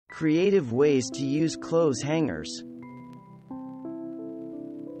Creative ways to use clothes hangers.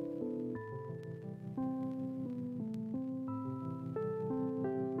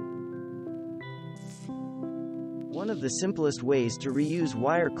 One of the simplest ways to reuse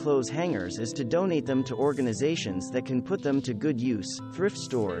wire clothes hangers is to donate them to organizations that can put them to good use. Thrift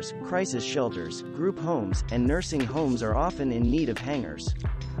stores, crisis shelters, group homes, and nursing homes are often in need of hangers.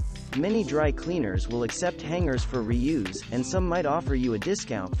 Many dry cleaners will accept hangers for reuse, and some might offer you a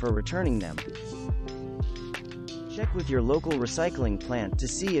discount for returning them. Check with your local recycling plant to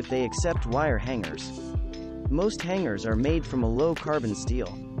see if they accept wire hangers. Most hangers are made from a low-carbon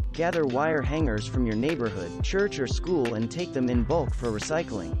steel. Gather wire hangers from your neighborhood, church or school and take them in bulk for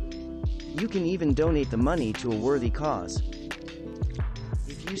recycling. You can even donate the money to a worthy cause.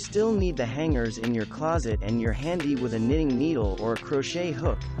 If you still need the hangers in your closet and you're handy with a knitting needle or a crochet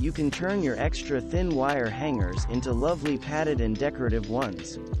hook, you can turn your extra thin wire hangers into lovely padded and decorative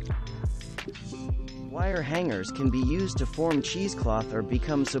ones. Wire hangers can be used to form cheesecloth or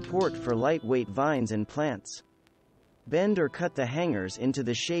become support for lightweight vines and plants. Bend or cut the hangers into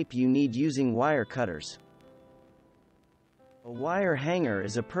the shape you need using wire cutters. A wire hanger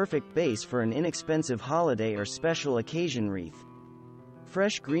is a perfect base for an inexpensive holiday or special occasion wreath.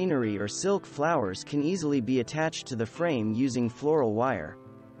 Fresh greenery or silk flowers can easily be attached to the frame using floral wire.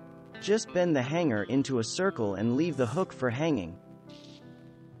 Just bend the hanger into a circle and leave the hook for hanging.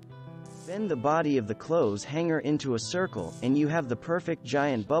 Bend the body of the clothes hanger into a circle, and you have the perfect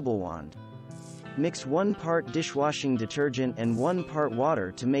giant bubble wand. Mix 1 part dishwashing detergent and 1 part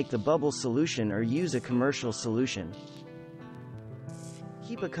water to make the bubble solution or use a commercial solution.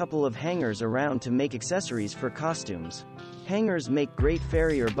 Keep a couple of hangers around to make accessories for costumes. Hangers make great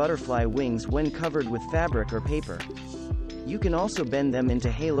fairy or butterfly wings when covered with fabric or paper. You can also bend them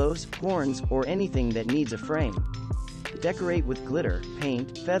into halos, horns, or anything that needs a frame. Decorate with glitter,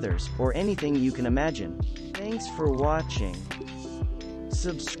 paint, feathers, or anything you can imagine. Thanks for watching.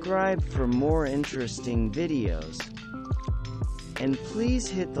 Subscribe for more interesting videos. And please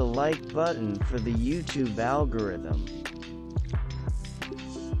hit the like button for the YouTube algorithm.